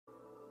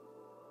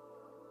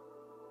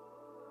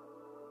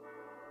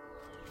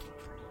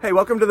Hey,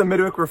 welcome to the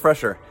Midweek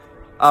Refresher.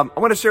 I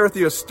want to share with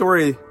you a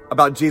story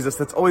about Jesus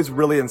that's always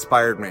really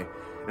inspired me.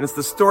 And it's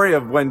the story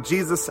of when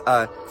Jesus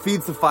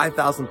feeds the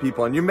 5,000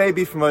 people. And you may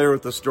be familiar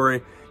with the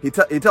story. He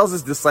tells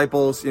his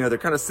disciples, they're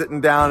kind of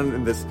sitting down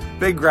in this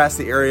big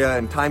grassy area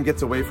and time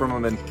gets away from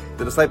them. And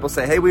the disciples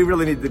say, hey, we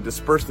really need to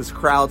disperse this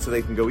crowd so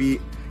they can go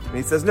eat. And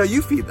he says, no,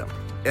 you feed them.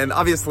 And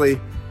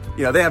obviously,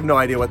 they have no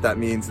idea what that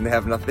means and they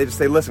have nothing. They just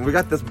say, listen, we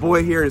got this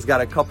boy here. He's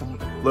got a couple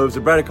loaves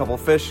of bread, a couple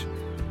of fish,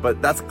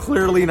 but that's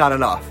clearly not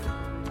enough.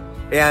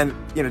 And,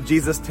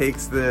 Jesus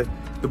takes the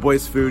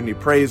boy's food and he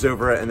prays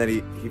over it, and then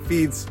he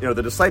feeds, the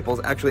disciples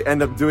actually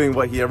end up doing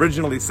what he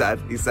originally said.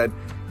 He said,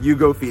 you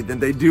go feed them.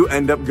 They do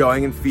end up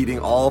going and feeding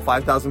all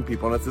 5,000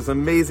 people. And it's this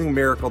amazing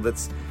miracle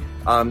that's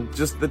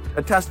just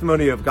a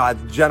testimony of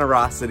God's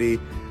generosity.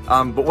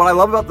 But what I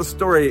love about the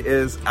story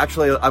is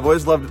actually, I've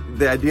always loved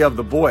the idea of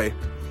the boy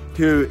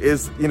who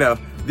is,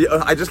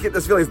 I just get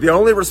this feeling he's the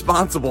only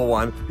responsible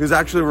one who's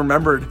actually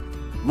remembered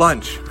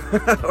lunch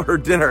or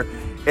dinner.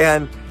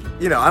 And,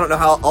 I don't know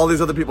how all these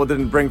other people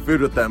didn't bring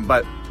food with them,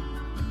 but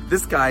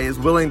this guy is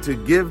willing to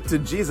give to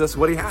Jesus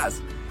what he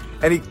has.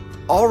 And he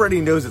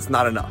already knows it's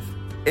not enough.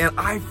 And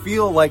I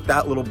feel like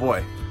that little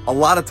boy a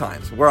lot of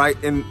times where I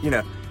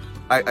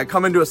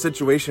come into a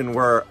situation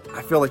where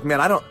I feel like,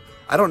 man, I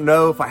don't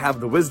know if I have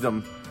the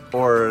wisdom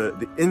or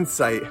the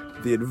insight,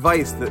 the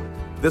advice that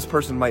this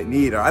person might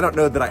need, or I don't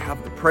know that I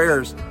have the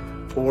prayers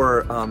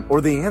or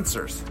the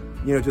answers,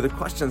 to the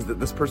questions that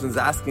this person's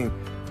asking.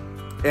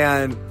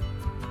 And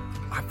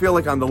I feel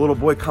like I'm the little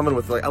boy coming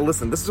with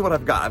listen, this is what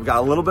I've got. I've got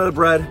a little bit of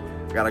bread,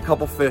 I've got a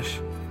couple fish.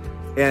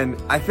 And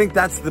I think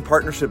that's the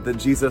partnership that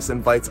Jesus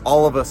invites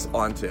all of us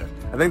onto.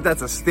 I think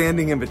that's a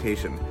standing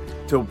invitation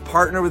to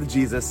partner with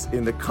Jesus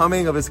in the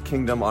coming of his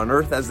kingdom on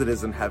earth as it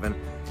is in heaven,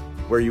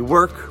 where you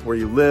work, where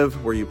you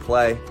live, where you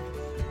play,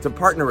 to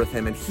partner with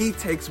him. And he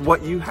takes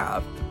what you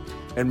have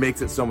and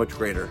makes it so much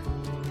greater.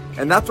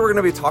 And that's what we're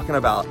going to be talking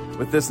about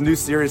with this new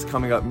series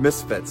coming up,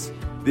 Misfits.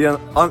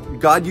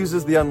 God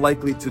uses the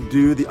unlikely to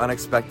do the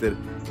unexpected.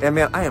 And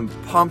man, I am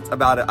pumped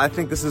about it. I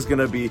think this is going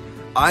to be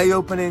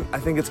eye-opening. I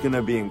think it's going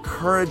to be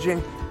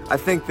encouraging. I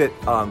think that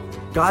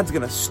God's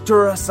going to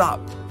stir us up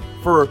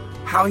for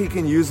how he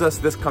can use us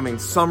this coming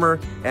summer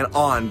and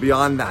on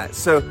beyond that.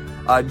 So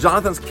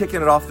Jonathan's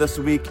kicking it off this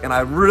week, and I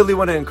really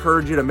want to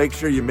encourage you to make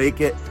sure you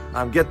make it.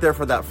 Get there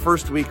for that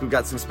first week. We've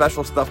got some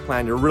special stuff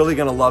planned. You're really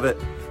going to love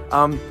it.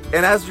 And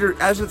as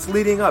it's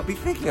leading up, be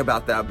thinking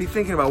about that. Be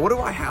thinking about, what do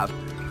I have?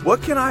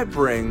 What can I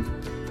bring?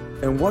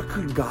 And what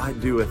could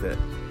God do with it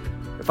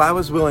if I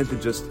was willing to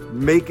just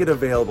make it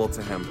available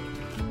to him?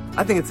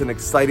 I think it's an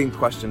exciting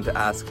question to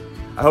ask.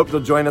 I hope you'll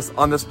join us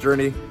on this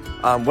journey.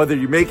 Whether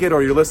you make it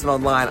or you listen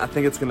online, I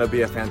think it's going to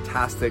be a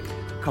fantastic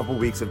couple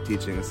weeks of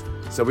teachings.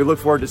 So we look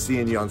forward to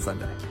seeing you on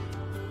Sunday.